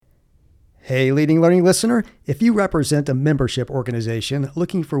Hey, Leading Learning listener, if you represent a membership organization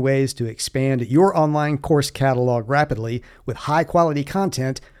looking for ways to expand your online course catalog rapidly with high-quality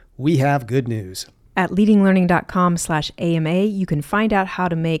content, we have good news. At leadinglearning.com/AMA, you can find out how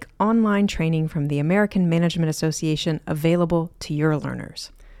to make online training from the American Management Association available to your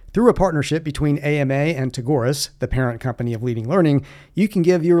learners. Through a partnership between AMA and Tagoras, the parent company of Leading Learning, you can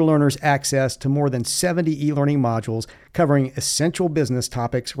give your learners access to more than 70 e-learning modules covering essential business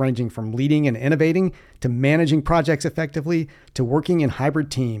topics ranging from leading and innovating to managing projects effectively to working in hybrid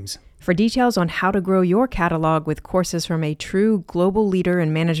teams. For details on how to grow your catalog with courses from a true global leader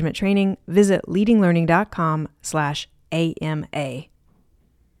in management training, visit leadinglearning.com/AMA.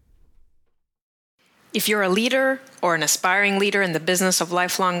 If you're a leader or an aspiring leader in the business of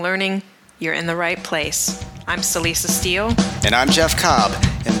lifelong learning, you're in the right place. I'm Celisa Steele. And I'm Jeff Cobb,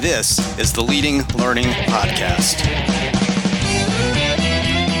 and this is the Leading Learning Podcast.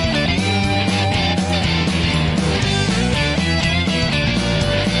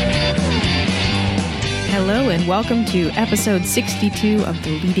 Hello, and welcome to episode 62 of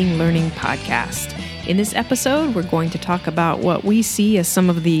the Leading Learning Podcast. In this episode, we're going to talk about what we see as some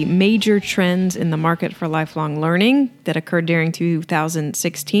of the major trends in the market for lifelong learning that occurred during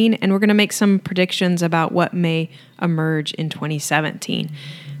 2016, and we're going to make some predictions about what may emerge in 2017.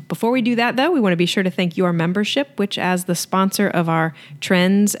 Before we do that, though, we want to be sure to thank your membership, which, as the sponsor of our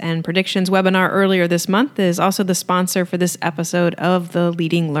Trends and Predictions webinar earlier this month, is also the sponsor for this episode of the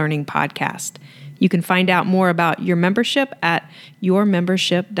Leading Learning Podcast. You can find out more about your membership at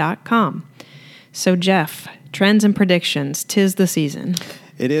yourmembership.com. So Jeff, trends and predictions, 'tis the season.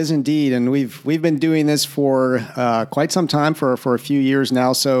 It is indeed, and we've been doing this for quite some time, for a few years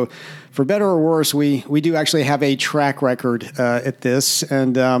now. So, for better or worse, we do actually have a track record at this,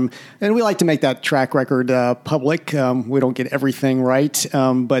 and we like to make that track record public. We don't get everything right,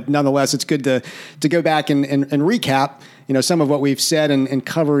 but nonetheless, it's good to go back and recap. You know, some of what we've said and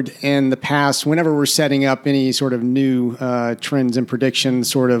covered in the past whenever we're setting up any sort of new trends and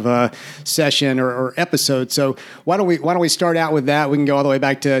predictions sort of session or episode. So why don't we start out with that? We can go all the way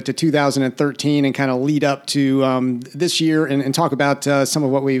back to 2013 and kind of lead up to this year and talk about some of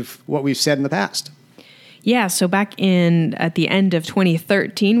what we've said in the past. Yeah, so back at the end of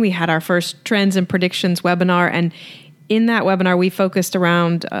 2013, we had our first Trends and Predictions webinar, and in that webinar, we focused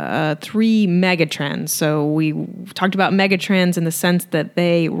around three megatrends. So we talked about megatrends in the sense that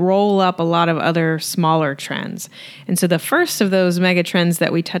they roll up a lot of other smaller trends. And so the first of those megatrends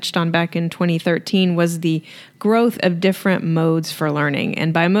that we touched on back in 2013 was the growth of different modes for learning.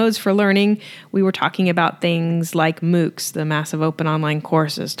 And by modes for learning, we were talking about things like MOOCs, the massive open online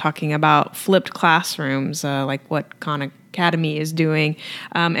courses, talking about flipped classrooms, like what Khan Academy is doing,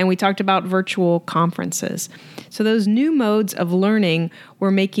 and we talked about virtual conferences. So those new modes of learning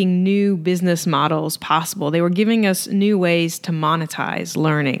were making new business models possible. They were giving us new ways to monetize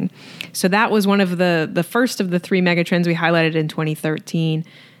learning. So that was one of the first of the three megatrends we highlighted in 2013.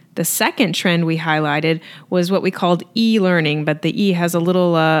 The second trend we highlighted was what we called e-learning, but the E has a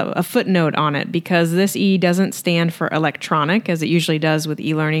little a footnote on it because this E doesn't stand for electronic, as it usually does with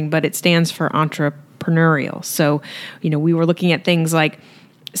e-learning, but it stands for entrepreneurial. So, we were looking at things like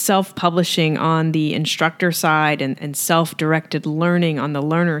self-publishing on the instructor side and self-directed learning on the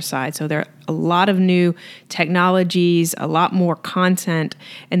learner side. So there are a lot of new technologies, a lot more content,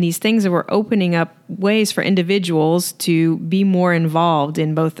 and these things that were opening up ways for individuals to be more involved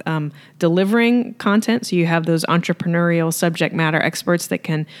in both delivering content. So you have those entrepreneurial subject matter experts that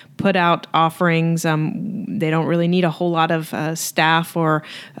can put out offerings. They don't really need a whole lot of staff or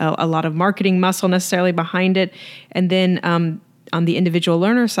a lot of marketing muscle necessarily behind it. And then on the individual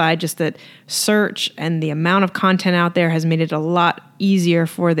learner side, just that search and the amount of content out there has made it a lot easier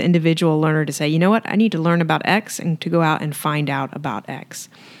for the individual learner to say, you know what, I need to learn about X and to go out and find out about X.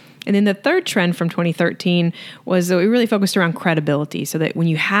 And then the third trend from 2013 was that we really focused around credibility, so that when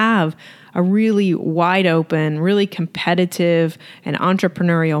you have a really wide open, really competitive and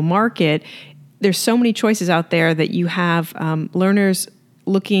entrepreneurial market, there's so many choices out there that you have learners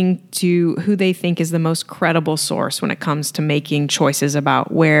looking to who they think is the most credible source when it comes to making choices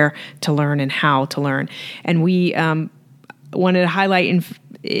about where to learn and how to learn. And we wanted to highlight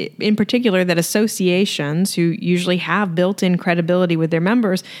in particular that associations who usually have built-in credibility with their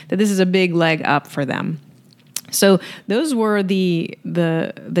members, that this is a big leg up for them. So those were the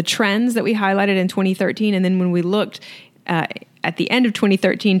trends that we highlighted in 2013. And then when we looked at the end of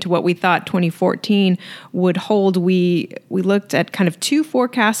 2013 to what we thought 2014 would hold, we looked at kind of two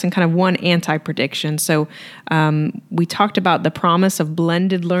forecasts and kind of one anti-prediction. So we talked about the promise of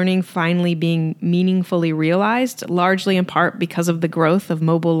blended learning finally being meaningfully realized, largely in part because of the growth of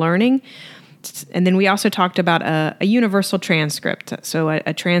mobile learning. And then we also talked about a universal transcript, so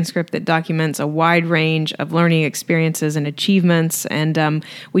a transcript that documents a wide range of learning experiences and achievements. And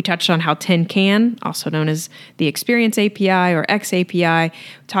we touched on how TinCan, also known as the Experience API or XAPI,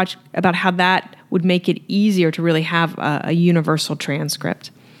 talked about how that would make it easier to really have a universal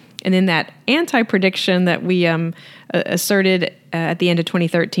transcript. And then that anti-prediction that we asserted at the end of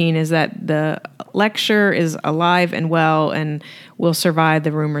 2013 is that the lecture is alive and well and will survive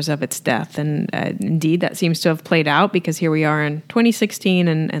the rumors of its death. And indeed, that seems to have played out, because here we are in 2016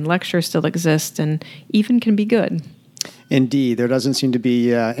 and lectures still exist and even can be good. Indeed, there doesn't seem to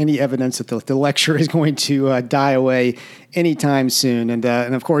be any evidence that the lecture is going to die away anytime soon. And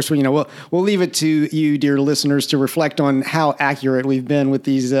of course, we'll leave it to you, dear listeners, to reflect on how accurate we've been with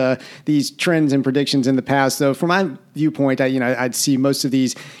these trends and predictions in the past. Though, from my viewpoint, I'd see most of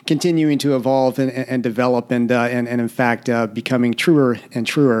these continuing to evolve and develop, and in fact becoming truer and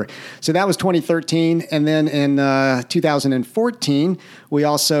truer. So that was 2013, and then in 2014, we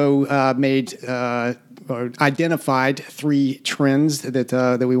also made. Or identified 3 trends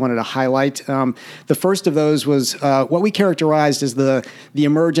that we wanted to highlight. The first of those was what we characterized as the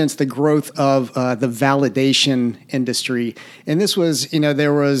emergence, the growth of the validation industry. And this was,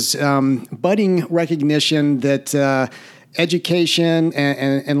 there was budding recognition that education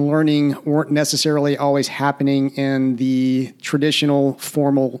and learning weren't necessarily always happening in the traditional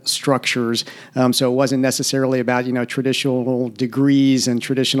formal structures. So it wasn't necessarily about, traditional degrees and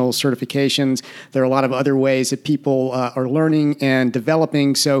traditional certifications. There are a lot of other ways that people are learning and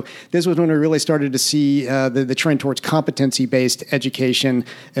developing. So this was when we really started to see the trend towards competency-based education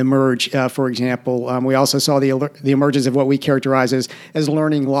emerge. For example, we also saw the emergence of what we characterize as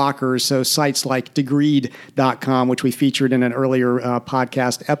learning lockers. So sites like Degreed.com, which we featured in an earlier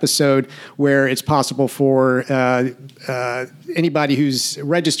podcast episode, where it's possible for anybody who's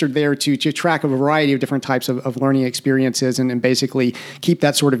registered there to track a variety of different types of learning experiences and basically keep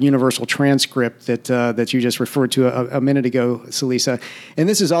that sort of universal transcript that you just referred to a minute ago, Celisa. And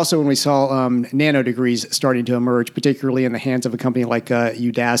this is also when we saw nano degrees starting to emerge, particularly in the hands of a company like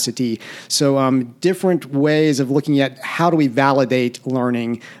Udacity. So different ways of looking at how do we validate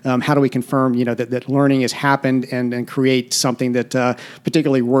learning, how do we confirm that learning has happened and create something that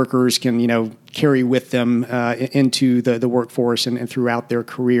particularly workers can carry with them into the workforce and throughout their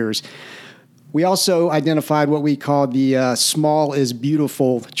careers. We also identified what we call the small is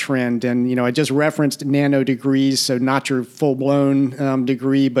beautiful trend. And, I just referenced nano degrees, so not your full-blown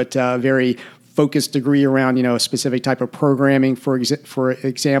degree, but very focused degree around, a specific type of programming, for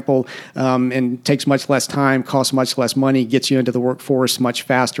example, and takes much less time, costs much less money, gets you into the workforce much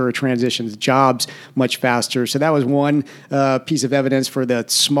faster, transitions jobs much faster. So that was one piece of evidence for the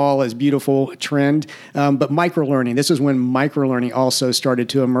small is beautiful trend. But microlearning, this is when microlearning also started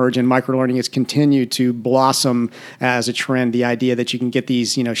to emerge, and microlearning has continued to blossom as a trend. The idea that you can get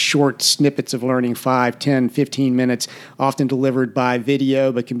these, short snippets of learning, 5, 10, 15 minutes, often delivered by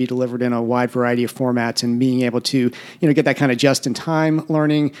video, but can be delivered in a wide variety of formats, and being able to get that kind of just-in-time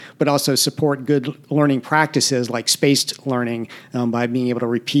learning, but also support good learning practices like spaced learning by being able to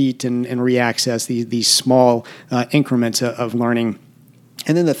repeat and re-access these small increments of learning.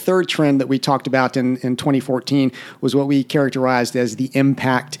 And then the third trend that we talked about in 2014 was what we characterized as the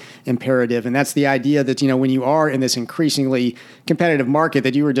impact imperative. And that's the idea that, when you are in this increasingly competitive market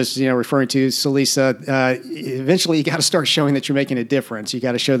that you were just, referring to, Celisa, eventually you got to start showing that you're making a difference. You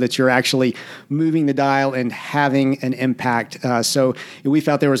got to show that you're actually moving the dial and having an impact. So we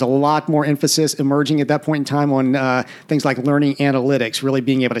felt there was a lot more emphasis emerging at that point in time on things like learning analytics, really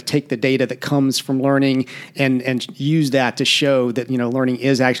being able to take the data that comes from learning and use that to show that, learning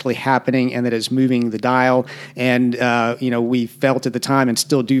is actually happening and that it's moving the dial. And, we felt at the time and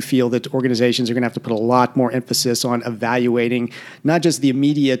still do feel that organizations are going to have to put a lot more emphasis on evaluating not just the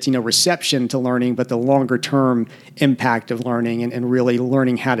immediate, reception to learning, but the longer term impact of learning and really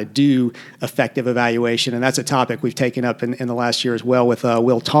learning how to do effective evaluation. And that's a topic we've taken up in the last year as well with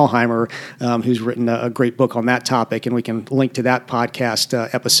Will Thalheimer, who's written a great book on that topic. And we can link to that podcast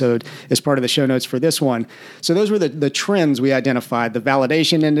episode as part of the show notes for this one. So those were the trends we identified: the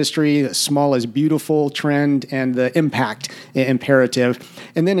validation industry, the small is beautiful trend, and the impact imperative.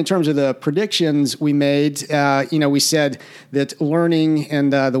 And then in terms of the predictions we made, we said that learning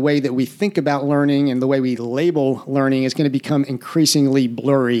and the way that we think about learning and the way we label learning is going to become increasingly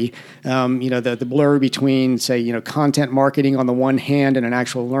blurry. The blur between, say, content marketing on the one hand and an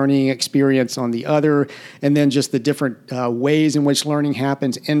actual learning experience on the other, and then just the different ways in which learning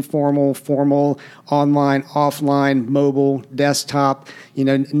happens: informal, formal, online, offline, mobile, desktop.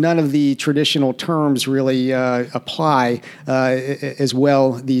 none of the traditional terms really apply as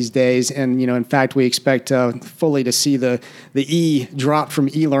well these days. And, in fact, we expect fully to see the E drop from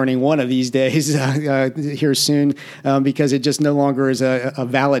e-learning one of these days here soon, because it just no longer is a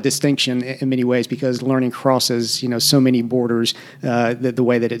valid distinction in many ways, because learning crosses, so many borders the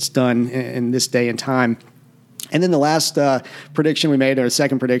way that it's done in this day and time. And then the last prediction we made, or the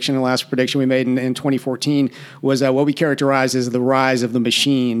second prediction, the last prediction we made in 2014 was what we characterize as the rise of the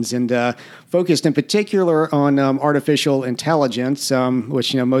machines, and focused in particular on artificial intelligence,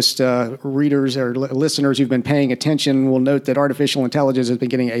 which most readers or listeners who've been paying attention will note that artificial intelligence has been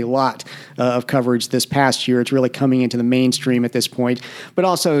getting a lot of coverage this past year. It's really coming into the mainstream at this point. But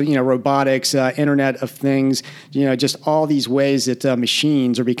also, robotics, Internet of Things, just all these ways that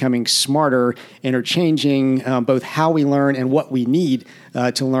machines are becoming smarter and are changing both how we learn and what we need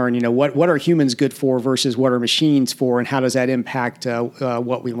to learn. What are humans good for versus what are machines for, and how does that impact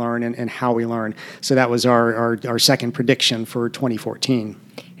what we learn and how we learn? So that was our second prediction for 2014.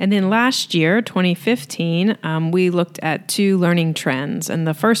 And then last year, 2015, we looked at two learning trends. And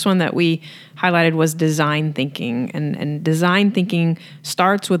the first one that we highlighted was design thinking. And design thinking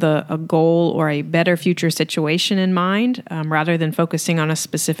starts with a goal or a better future situation in mind, rather than focusing on a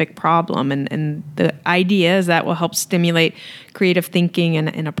specific problem. And the idea is that will help stimulate creative thinking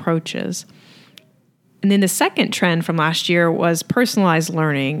and approaches. And then the second trend from last year was personalized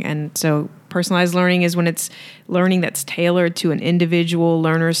learning. And so personalized learning is when it's learning that's tailored to an individual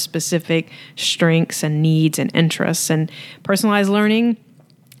learner's specific strengths and needs and interests. And personalized learning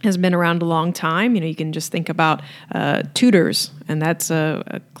has been around a long time. You can just think about tutors, and that's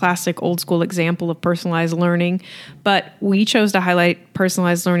a classic old school example of personalized learning. But we chose to highlight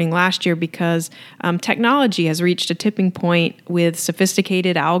personalized learning last year because technology has reached a tipping point with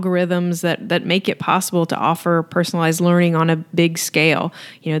sophisticated algorithms that make it possible to offer personalized learning on a big scale.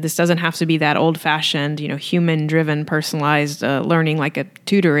 This doesn't have to be that old-fashioned, human-driven personalized learning like a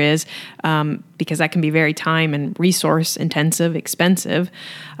tutor is, because that can be very time and resource intensive, expensive.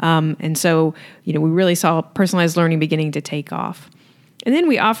 And so, we really saw personalized learning beginning to take off. And then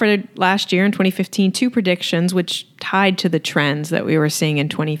we offered last year in 2015 two predictions which tied to the trends that we were seeing in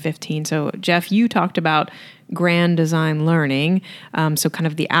 2015. So, Jeff, you talked about grand design learning, so kind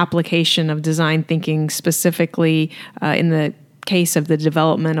of the application of design thinking specifically in the case of the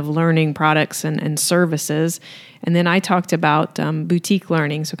development of learning products and services. And then I talked about boutique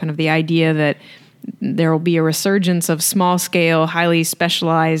learning, so kind of the idea that there will be a resurgence of small-scale, highly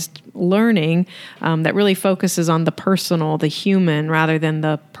specialized learning that really focuses on the personal, the human, rather than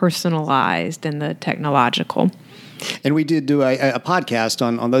the personalized and the technological. And we did do a podcast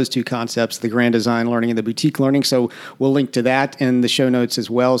on those two concepts, the grand design learning and the boutique learning. So we'll link to that in the show notes as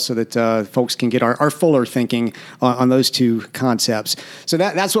well, so that folks can get our fuller thinking on those two concepts. So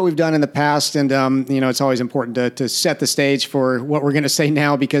that's what we've done in the past. And, it's always important to set the stage for what we're going to say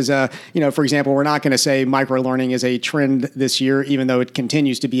now, because, for example, we're not going to say microlearning is a trend this year, even though it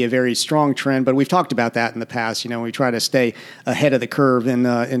continues to be a very strong trend. But we've talked about that in the past. We try to stay ahead of the curve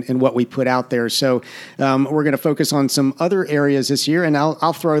in what we put out there. So we're going to focus on some other areas this year, and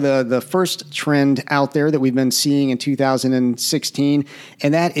I'll throw the first trend out there that we've been seeing in 2016,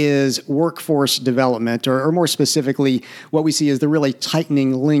 and that is workforce development, or more specifically, what we see is the really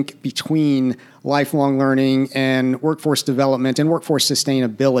tightening link between lifelong learning and workforce development and workforce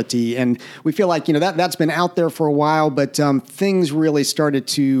sustainability. And we feel like, that's been out there for a while, but things really started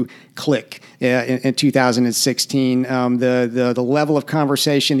to click in 2016. The level of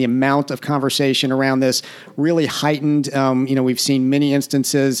conversation, the amount of conversation around this really heightened. We've seen many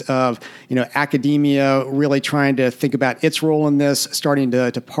instances of, academia really trying to think about its role in this, starting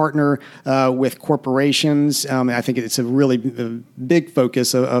to partner with corporations. I think it's a really big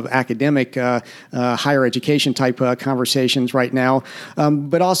focus of academic higher education type conversations right now,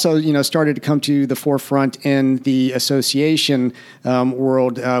 but also, started to come to the forefront in the association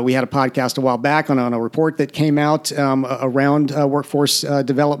world. We had a podcast a while back on a report that came out around workforce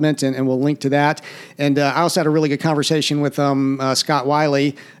development, and we'll link to that. And I also had a really good conversation with Scott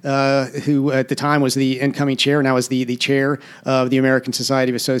Wiley, who at the time was the incoming chair, now is the chair of the American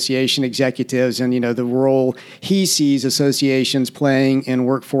Society of Association Executives, and the role he sees associations playing in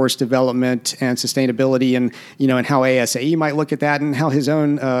workforce development and sustainability, and and how ASAE might look at that, and how his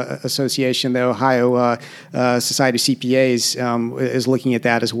own association, the Ohio Society of CPAs, is looking at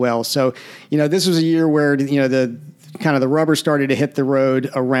that as well. So, this was a year where the rubber started to hit the road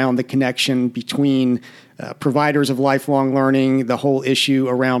around the connection between providers of lifelong learning, the whole issue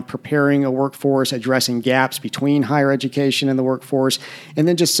around preparing a workforce, addressing gaps between higher education and the workforce, and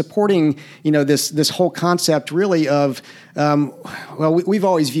then just supporting, this whole concept really of, we've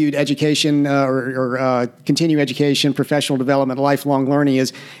always viewed education or continuing education, professional development, lifelong learning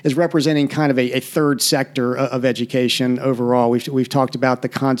as representing kind of a third sector of education overall. We've talked about the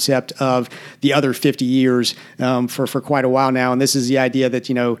concept of the other 50 years for quite a while now, and this is the idea that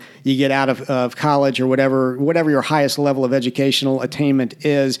you get out of college or whatever your highest level of educational attainment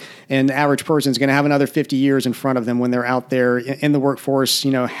is, and the average person is going to have another 50 years in front of them when they're out there in the workforce,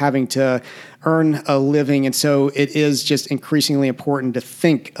 having to earn a living. And so it is just increasingly important to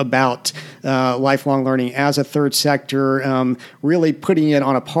think about lifelong learning as a third sector, really putting it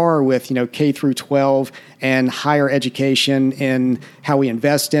on a par with, K through 12 and higher education in how we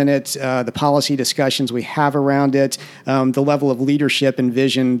invest in it, the policy discussions we have around it, the level of leadership and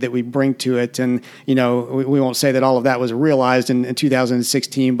vision that we bring to it. And, we won't say that all of that was realized in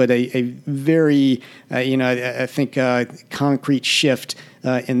 2016, but a very, I think, concrete shift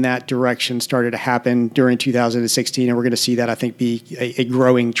in that direction started to happen during 2016, and we're going to see that, I think, be a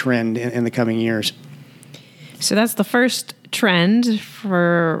growing trend in the coming years. So that's the first trend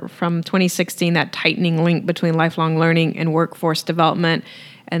from 2016, that tightening link between lifelong learning and workforce development.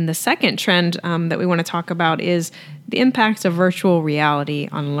 And the second trend that we want to talk about is the impact of virtual reality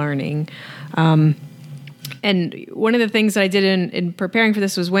on learning. And one of the things that I did in preparing for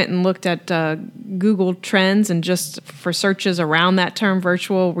this was went and looked at Google Trends and just for searches around that term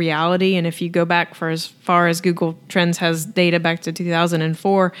virtual reality. And if you go back for as far as Google Trends has data back to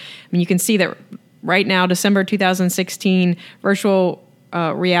 2004, you can see that right now, December 2016, virtual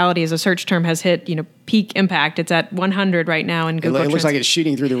reality as a search term has hit, peak impact. It's at 100 right now in Google Trends. It looks like it's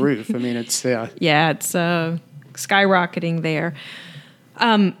shooting through the roof. It's yeah, it's skyrocketing there.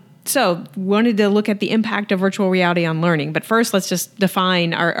 So wanted to look at the impact of virtual reality on learning. But first, let's just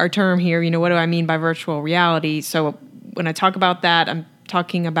define our term here. What do I mean by virtual reality? So when I talk about that, I'm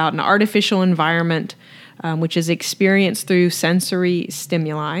talking about an artificial environment, which is experienced through sensory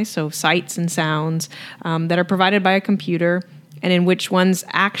stimuli, so sights and sounds that are provided by a computer, and in which one's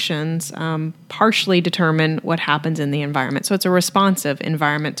actions partially determine what happens in the environment. So it's a responsive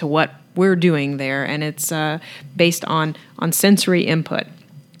environment to what we're doing there, and it's based on sensory input.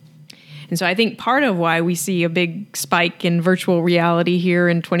 And so I think part of why we see a big spike in virtual reality here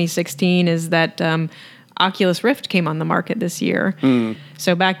in 2016 is that Oculus Rift came on the market this year.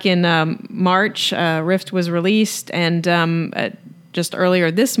 So back in March, Rift was released, and just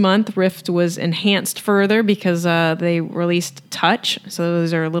earlier this month, Rift was enhanced further because they released Touch. So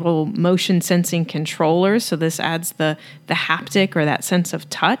those are little motion sensing controllers. So this adds the haptic or that sense of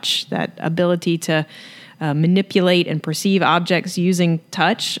touch, that ability to manipulate and perceive objects using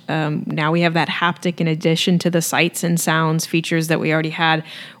touch. Now we have that haptic in addition to the sights and sounds features that we already had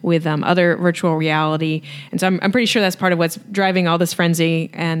with other virtual reality. And so I'm pretty sure that's part of what's driving all this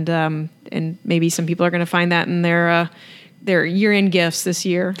frenzy. And maybe some people are going to find that in their year-end gifts this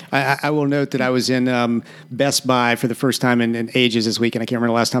year. I will note that I was in Best Buy for the first time in ages this week, and I can't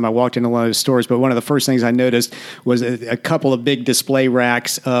remember the last time I walked into one of those stores, but one of the first things I noticed was a couple of big display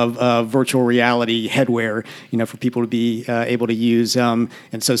racks of virtual reality headwear, for people to be able to use. And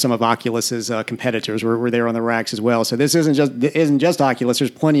so some of Oculus's competitors were there on the racks as well. So this isn't just Oculus. There's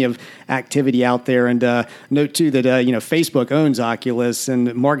plenty of activity out there. And note, too, that Facebook owns Oculus,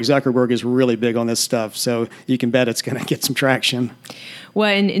 and Mark Zuckerberg is really big on this stuff. So you can bet it's going to get some traction. Well,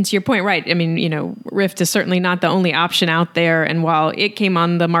 and to your point, right. Rift is certainly not the only option out there. And while it came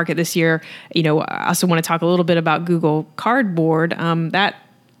on the market this year, I also want to talk a little bit about Google Cardboard. That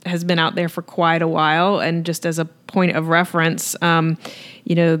has been out there for quite a while. And just as a point of reference, that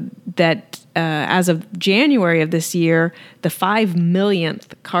as of January of this year, the 5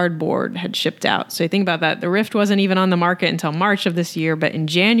 millionth cardboard had shipped out. So you think about that. The Rift wasn't even on the market until March of this year, but in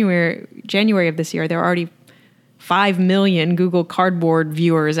January of this year, there are already 5 million Google Cardboard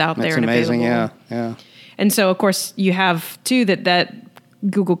viewers out there. That's amazing, yeah. And so, of course, you have, too, that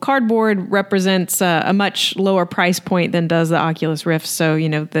Google Cardboard represents a much lower price point than does the Oculus Rift. So,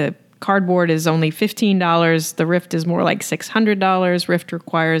 the Cardboard is only $15. The Rift is more like $600. Rift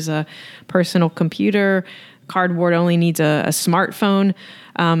requires a personal computer. Cardboard only needs a smartphone.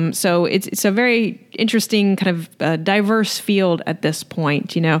 So it's a very interesting kind of diverse field at this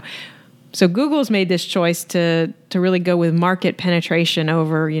point, So Google's made this choice to really go with market penetration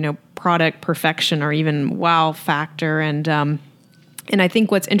over, product perfection or even wow factor. And And I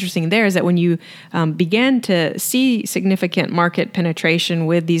think what's interesting there is that when you began to see significant market penetration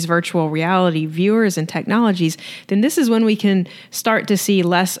with these virtual reality viewers and technologies, then this is when we can start to see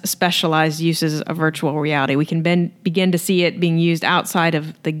less specialized uses of virtual reality. We can begin to see it being used outside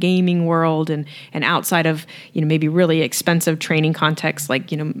of the gaming world and outside of maybe really expensive training contexts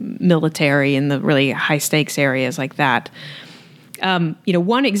like military and the really high stakes areas like that.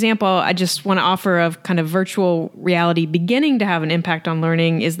 One example I just want to offer of kind of virtual reality beginning to have an impact on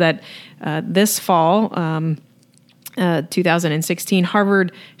learning is that this fall, 2016,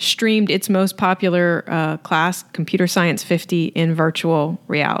 Harvard streamed its most popular class, Computer Science 50, in virtual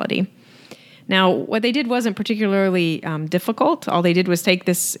reality. Now, what they did wasn't particularly difficult. All they did was take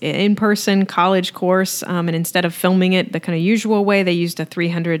this in-person college course, and instead of filming it the kind of usual way, they used a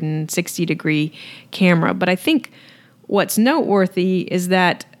 360-degree camera. But I think what's noteworthy is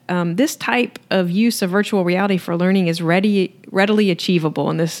that this type of use of virtual reality for learning is readily achievable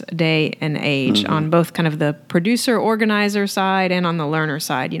in this day and age on both kind of the producer organizer side and on the learner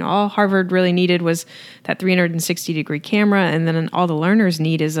side. All Harvard really needed was that 360-degree camera, and then all the learners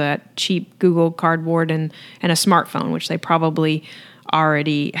need is a cheap Google Cardboard and a smartphone, which they probably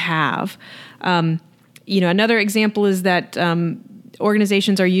already have. Another example is that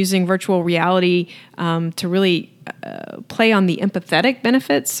organizations are using virtual reality to really play on the empathetic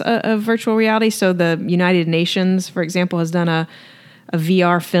benefits of virtual reality. So the United Nations, for example, has done a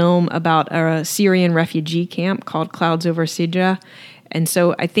VR film about a Syrian refugee camp called Clouds Over Sidra. And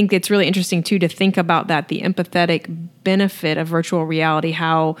so I think it's really interesting, too, to think about that, the empathetic benefit of virtual reality,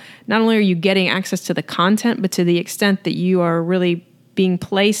 how not only are you getting access to the content, but to the extent that you are really being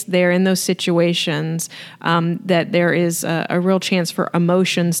placed there in those situations, that there is a real chance for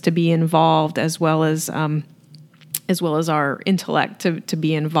emotions to be involved as well as our intellect to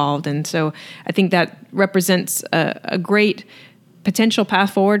be involved. And so I think that represents a great potential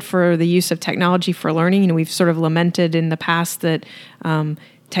path forward for the use of technology for learning. We've sort of lamented in the past that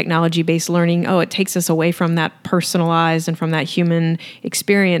technology-based learning, it takes us away from that personalized and from that human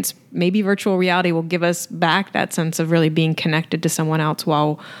experience. Maybe virtual reality will give us back that sense of really being connected to someone else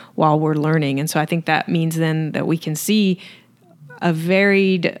while we're learning. And so I think that means then that we can see a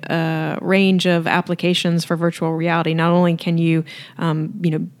varied range of applications for virtual reality. Not only can you,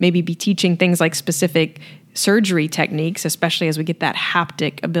 maybe be teaching things like specific surgery techniques, especially as we get that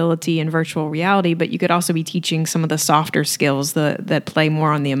haptic ability in virtual reality, but you could also be teaching some of the softer skills that play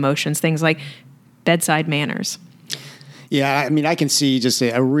more on the emotions, things like bedside manners. Yeah, I can see just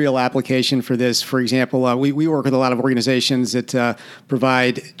a real application for this. For example, we work with a lot of organizations that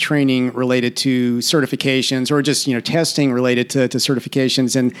provide training related to certifications or just testing related to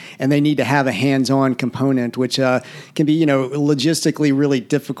certifications, and they need to have a hands-on component, which can be logistically really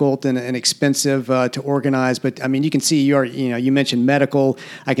difficult and expensive to organize. But you can see you mentioned medical.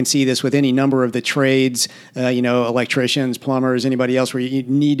 I can see this with any number of the trades, electricians, plumbers, anybody else, where you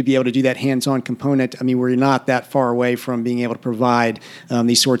need to be able to do that hands-on component. We're not that far away from being able to provide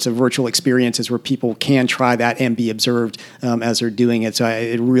these sorts of virtual experiences where people can try that and be observed as they're doing it. So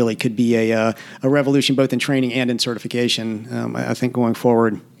it really could be a revolution both in training and in certification, I think, going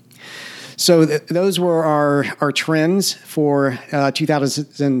forward. So those were our trends for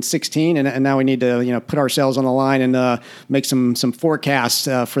 2016, and now we need to put ourselves on the line and make some forecasts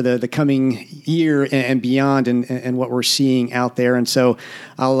for the coming year and beyond, and what we're seeing out there. And so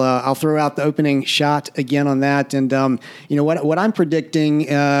I'll throw out the opening shot again on that. And what I'm predicting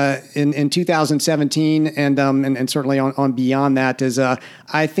in 2017 and certainly on beyond that is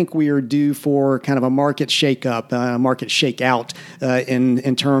I think we are due for kind of a market shakeup, a market shakeout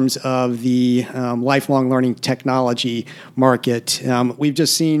in terms of the lifelong learning technology market. We've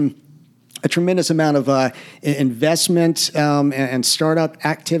just seen a tremendous amount of investment and startup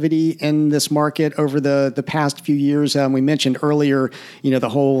activity in this market over the past few years. We mentioned earlier, the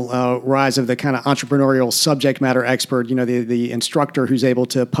whole rise of the kind of entrepreneurial subject matter expert, the instructor who's able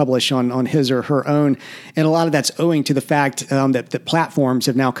to publish on his or her own. And a lot of that's owing to the fact that the platforms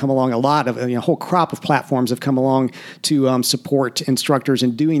have now come along. A whole crop of platforms have come along to support instructors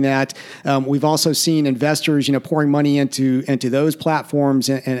in doing that. We've also seen investors, pouring money into those platforms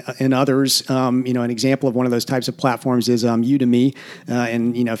and others. An example of one of those types of platforms is Udemy.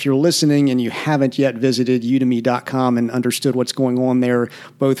 And if you're listening and you haven't yet visited udemy.com and understood what's going on there,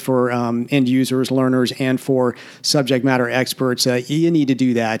 both for end users, learners, and for subject matter experts, you need to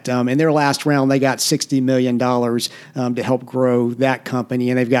do that. In their last round, they got $60 million to help grow that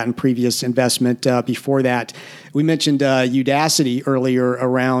company, and they've gotten previous investment before that. We mentioned Udacity earlier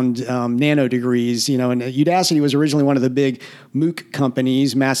around nano degrees, and Udacity was originally one of the big MOOC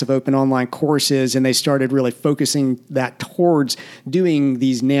companies, massive open online online courses, and they started really focusing that towards doing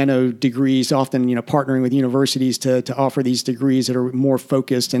these nano degrees, often partnering with universities to offer these degrees that are more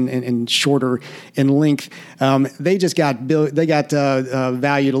focused and shorter in length. They just got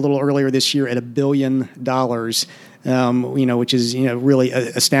valued a little earlier this year at $1 billion. Which is really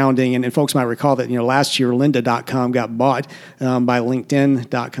astounding. And folks might recall that last year Lynda.com got bought by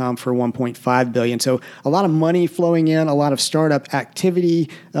LinkedIn.com for $1.5 billion. So a lot of money flowing in, a lot of startup activity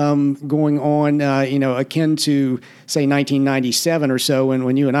going on, akin to say 1997 or so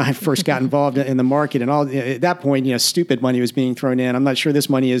when you and I first got involved in the market. And all at that point, stupid money was being thrown in. I'm not sure this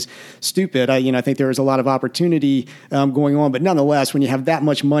money is stupid. I think there is a lot of opportunity going on, but nonetheless, when you have that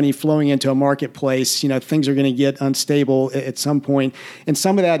much money flowing into a marketplace, things are going to get unstable at some point. And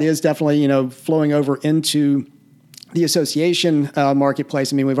some of that is definitely, flowing over into the association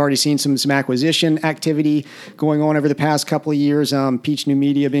marketplace. I mean, we've already seen some acquisition activity going on over the past couple of years. Peach New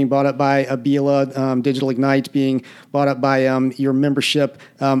Media being bought up by Abila, Digital Ignite being bought up by Your Membership.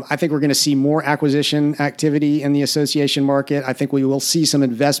 I think we're going to see more acquisition activity in the association market. I think we will see some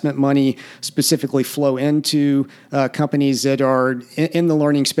investment money specifically flow into companies that are in the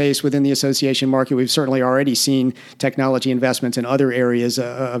learning space within the association market. We've certainly already seen technology investments in other areas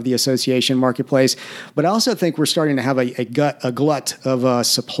of the association marketplace. But I also think we're starting to have a glut of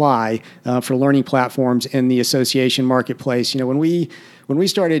supply for learning platforms in the association marketplace. When we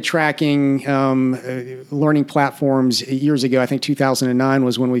started tracking learning platforms years ago, I think 2009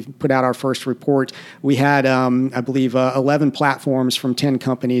 was when we put out our first report. We had, I believe, 11 platforms from 10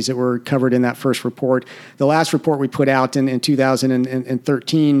 companies that were covered in that first report. The last report we put out in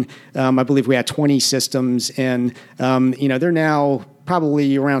 2013, I believe we had 20 systems, and they're now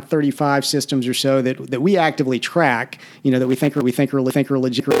probably around 35 systems or so that we actively track, that we think are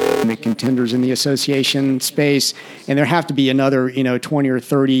legitimate contenders in the association space. And there have to be another, 20 or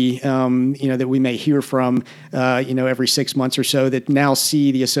 30, that we may hear from, every 6 months or so that now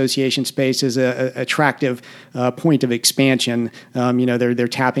see the association space as a attractive point of expansion. They're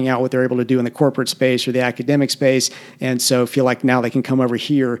tapping out what they're able to do in the corporate space or the academic space, and so feel like now they can come over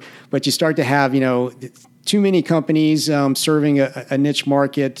here. But you start to have, too many companies serving a niche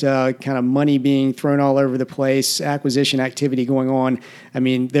market, kind of money being thrown all over the place, acquisition activity going on. I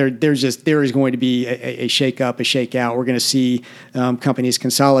mean, there is going to be a shake-up, a shake-out. We're going to see companies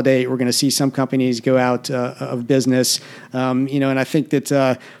consolidate. We're going to see some companies go out of business. And I think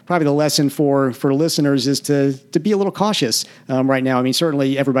that probably the lesson for listeners is to be a little cautious right now. I mean,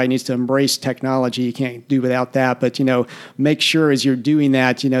 certainly everybody needs to embrace technology. You can't do without that. But make sure as you're doing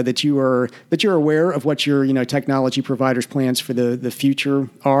that, that you're aware of what your technology providers' plans for the future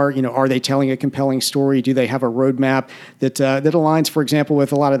are. Are they telling a compelling story? Do they have a roadmap that aligns, for example,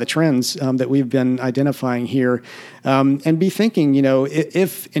 with a lot of the trends that we've been identifying here? And be thinking,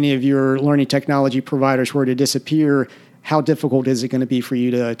 if any of your learning technology providers were to disappear, how difficult is it going to be for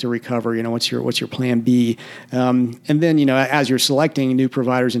you to recover? What's your plan B? And then, as you're selecting new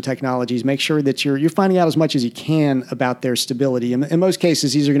providers and technologies, make sure that you're finding out as much as you can about their stability. In most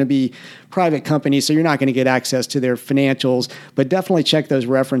cases, these are going to be private companies, so you're not going to get access to their financials, but definitely check those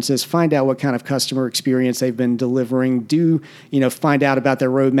references, find out what kind of customer experience they've been delivering, find out about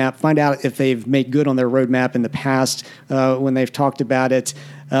their roadmap, find out if they've made good on their roadmap in the past when they've talked about it.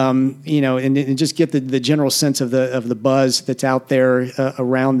 And just get the general sense of the buzz that's out there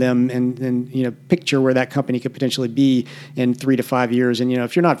around them, and picture where that company could potentially be in 3 to 5 years. And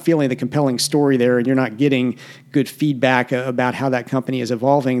if you're not feeling the compelling story there, and you're not getting good feedback about how that company is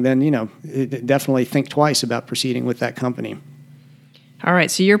evolving, then definitely think twice about proceeding with that company. All right.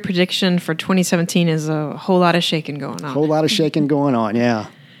 So your prediction for 2017 is a whole lot of shaking going on. A whole lot of shaking going on. Yeah.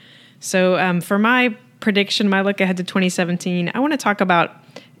 So for my prediction, my look ahead to 2017, I want to talk about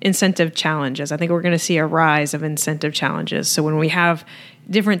incentive challenges. I think we're going to see a rise of incentive challenges. So when we have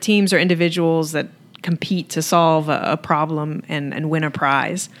different teams or individuals that compete to solve a problem and win a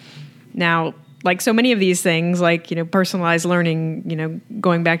prize. Now, like so many of these things, like, personalized learning,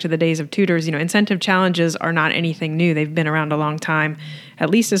 going back to the days of tutors, incentive challenges are not anything new. They've been around a long time, at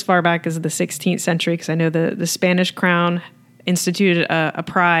least as far back as the 16th century, because I know the Spanish crown instituted a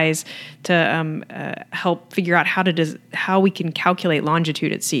prize to help figure out how we can calculate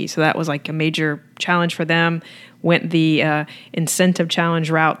longitude at sea. So that was like a major challenge for them. Went the incentive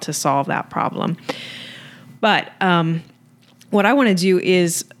challenge route to solve that problem. But what I want to do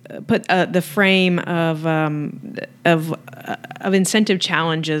is put the frame of incentive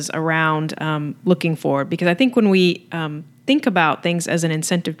challenges around looking forward, because I think when we think about things as an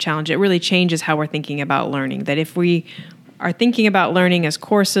incentive challenge, it really changes how we're thinking about learning. That if we are thinking about learning as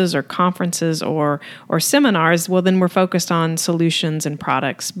courses or conferences or seminars, well, then we're focused on solutions and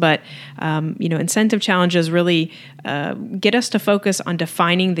products. But incentive challenges really get us to focus on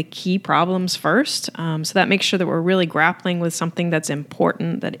defining the key problems first. So that makes sure that we're really grappling with something that's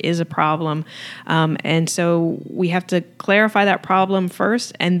important, that is a problem. And so we have to clarify that problem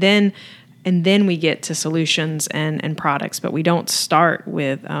first, and then we get to solutions and products. But we don't start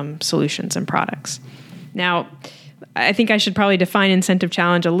with solutions and products. Now, I think I should probably define incentive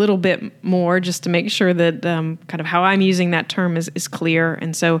challenge a little bit more just to make sure that kind of how I'm using that term is clear.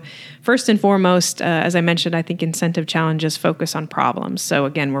 And so first and foremost, as I mentioned, I think incentive challenges focus on problems. So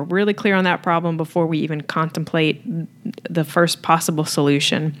again, we're really clear on that problem before we even contemplate the first possible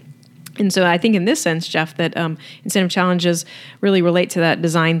solution. And so I think in this sense, Jeff, that incentive challenges really relate to that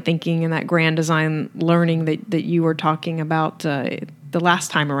design thinking and that grand design learning that you were talking about the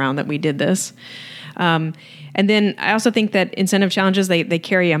last time around that we did this. And then I also think that incentive challenges, they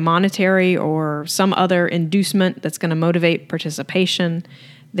carry a monetary or some other inducement that's going to motivate participation.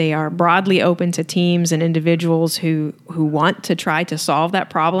 They are broadly open to teams and individuals who want to try to solve that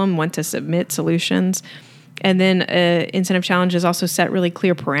problem, want to submit solutions. And then incentive challenges also set really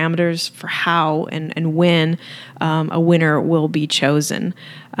clear parameters for how and when a winner will be chosen.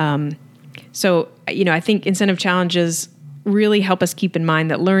 So I think incentive challenges really help us keep in mind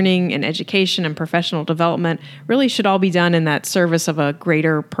that learning and education and professional development really should all be done in that service of a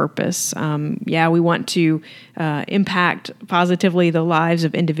greater purpose. We want to impact positively the lives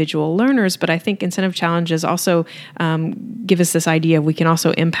of individual learners, but I think incentive challenges also give us this idea of we can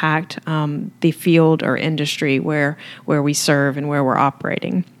also impact the field or industry where we serve and where we're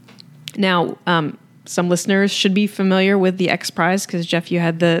operating. Now, some listeners should be familiar with the X Prize because, Jeff, you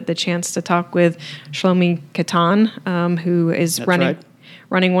had the chance to talk with Shlomi Katan, who is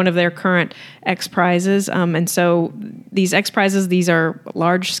running one of their current X Prizes. And so these X Prizes, these are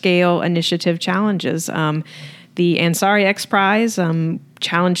large-scale initiative challenges. The Ansari X Prize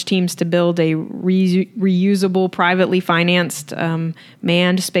challenged teams to build a reusable, privately financed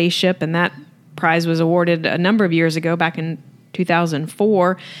manned spaceship, and that prize was awarded a number of years ago, back in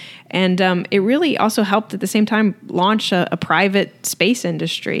 2004. And it really also helped at the same time launch a private space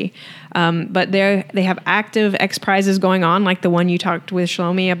industry. But they have active X Prizes going on, like the one you talked with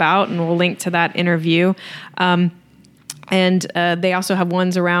Shlomi about, and we'll link to that interview. And they also have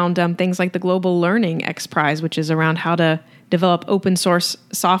ones around things like the Global Learning X Prize, which is around how to develop open source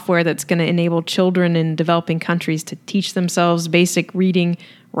software that's going to enable children in developing countries to teach themselves basic reading,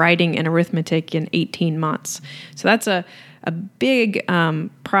 writing, and arithmetic in 18 months. So that's a big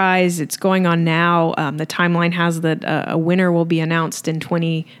prize. It's going on now. The timeline has that a winner will be announced in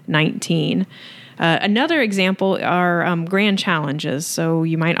 2019. Another example are grand challenges. So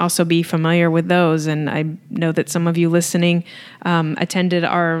you might also be familiar with those. And I know that some of you listening attended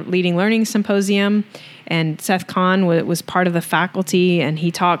our Leading Learning Symposium. And Seth Kahn was part of the faculty, and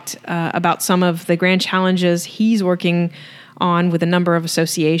he talked about some of the grand challenges he's working on with a number of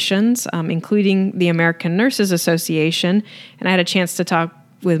associations, including the American Nurses Association. And I had a chance to talk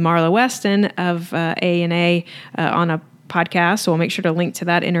with Marla Weston of ANA on a podcast, so we'll make sure to link to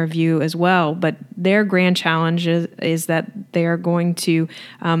that interview as well. But their grand challenge is that they are going to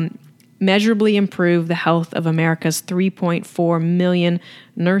measurably improve the health of America's 3.4 million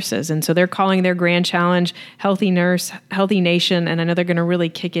nurses. And so they're calling their grand challenge Healthy Nurse, Healthy Nation, and I know they're going to really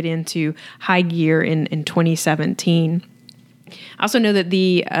kick it into high gear in 2017. I also know that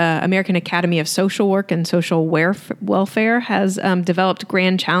the American Academy of Social Work and Social Welfare has developed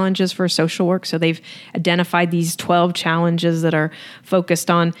grand challenges for social work. So they've identified these 12 challenges that are focused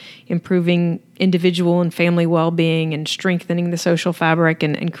on improving individual and family well-being and strengthening the social fabric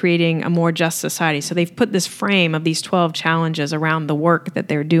and creating a more just society. So they've put this frame of these 12 challenges around the work that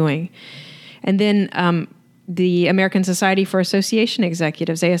they're doing. And then the American Society for Association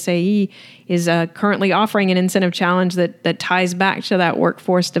Executives, ASAE, is currently offering an incentive challenge that ties back to that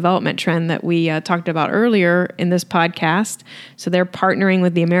workforce development trend that we talked about earlier in this podcast. So they're partnering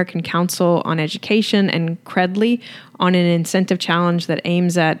with the American Council on Education and Credly on an incentive challenge that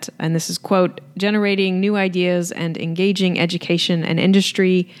aims at, and this is quote, generating new ideas and engaging education and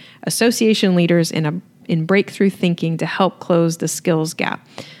industry association leaders in breakthrough thinking to help close the skills gap.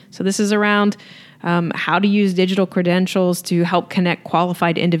 So this is around how to use digital credentials to help connect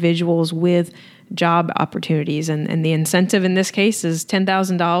qualified individuals with job opportunities. And the incentive in this case is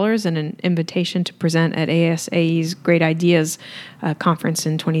 $10,000 and an invitation to present at ASAE's Great Ideas conference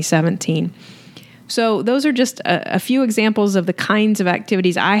in 2017. So those are just a few examples of the kinds of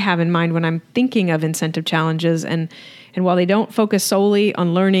activities I have in mind when I'm thinking of incentive challenges. And while they don't focus solely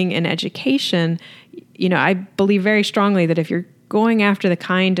on learning and education, I believe very strongly that if you're going after the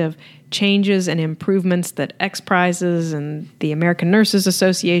kind of changes and improvements that X Prizes and the American Nurses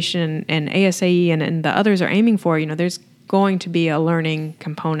Association and ASAE and the others are aiming for, there's going to be a learning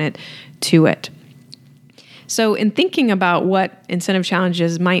component to it. So in thinking about what incentive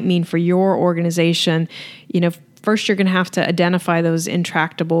challenges might mean for your organization, first you're going to have to identify those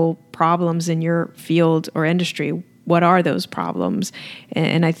intractable problems in your field or industry. What are those problems?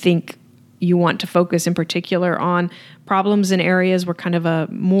 And I think you want to focus in particular on problems in areas where kind of a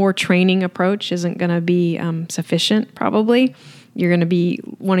more training approach isn't going to be sufficient, probably. You're going to be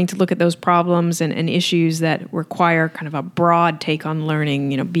wanting to look at those problems and issues that require kind of a broad take on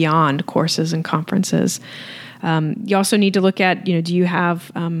learning, beyond courses and conferences. You also need to look at, do you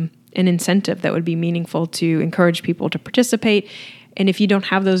have an incentive that would be meaningful to encourage people to participate? And if you don't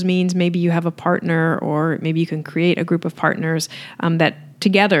have those means, maybe you have a partner, or maybe you can create a group of partners that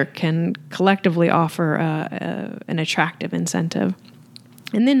together can collectively offer an attractive incentive.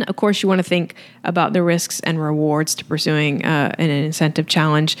 And then, of course, you want to think about the risks and rewards to pursuing an incentive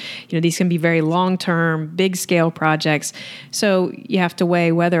challenge. These can be very long-term, big-scale projects. So you have to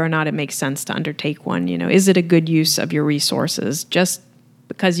weigh whether or not it makes sense to undertake one. Is it a good use of your resources? Just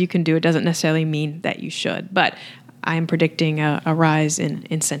because you can do it doesn't necessarily mean that you should. But I am predicting a rise in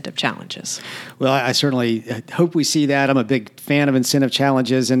incentive challenges. Well, I certainly hope we see that. I'm a big fan of incentive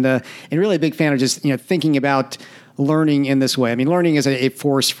challenges, and really a big fan of just thinking about learning in this way. I mean, learning is a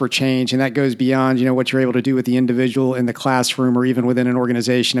force for change, and that goes beyond, what you're able to do with the individual in the classroom or even within an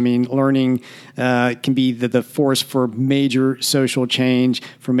organization. I mean, learning can be the force for major social change,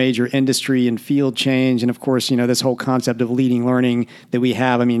 for major industry and field change. And of course, this whole concept of leading learning that we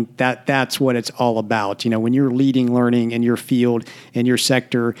have, I mean, that's what it's all about. When you're leading learning in your field, in your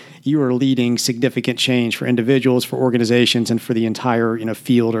sector, you are leading significant change for individuals, for organizations, and for the entire,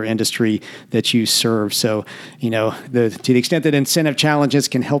 field or industry that you serve. So, to the extent that incentive challenges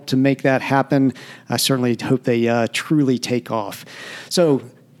can help to make that happen, I certainly hope they truly take off. So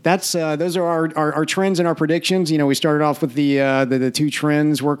those are our trends and our predictions. We started off with the two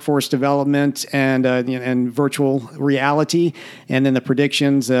trends: workforce development and virtual reality, and then the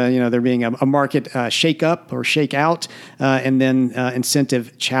predictions. There being a market shake-up or shake-out, and then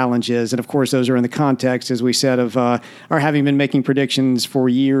incentive challenges. And of course, those are in the context, as we said, of our having been making predictions for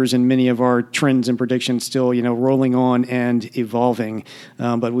years, and many of our trends and predictions still rolling on and evolving.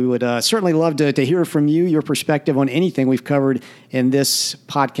 But we would certainly love to hear from you, your perspective on anything we've covered in this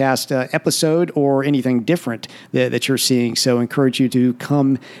podcast episode, or anything different that you're seeing. So I encourage you to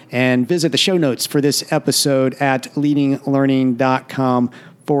come and visit the show notes for this episode at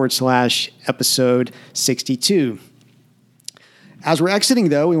leadinglearning.com/episode 62. As we're exiting,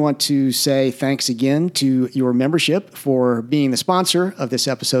 though, we want to say thanks again to your membership for being the sponsor of this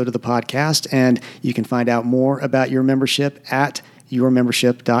episode of the podcast. And you can find out more about your membership at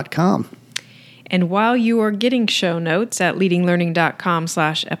yourmembership.com. And while you are getting show notes at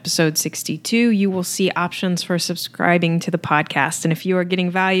leadinglearning.com/episode 62, you will see options for subscribing to the podcast. And if you are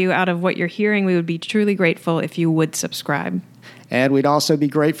getting value out of what you're hearing, we would be truly grateful if you would subscribe. And we'd also be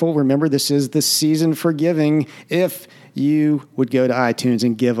grateful, remember, this is the season for giving, if you would go to iTunes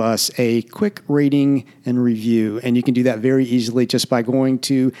and give us a quick rating and review. And you can do that very easily just by going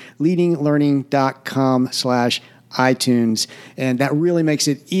to leadinglearning.com/iTunes. And that really makes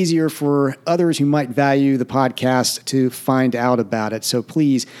it easier for others who might value the podcast to find out about it. So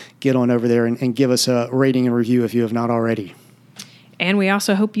please get on over there and give us a rating and review if you have not already. And we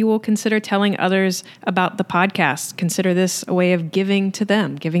also hope you will consider telling others about the podcast. Consider this a way of giving to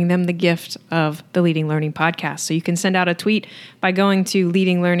them, giving them the gift of the Leading Learning podcast. So you can send out a tweet by going to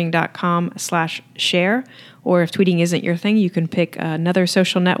leadinglearning.com/share. Or if tweeting isn't your thing, you can pick another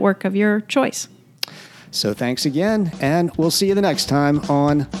social network of your choice. So thanks again, and we'll see you the next time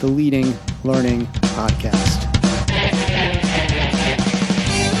on the Leading Learning Podcast.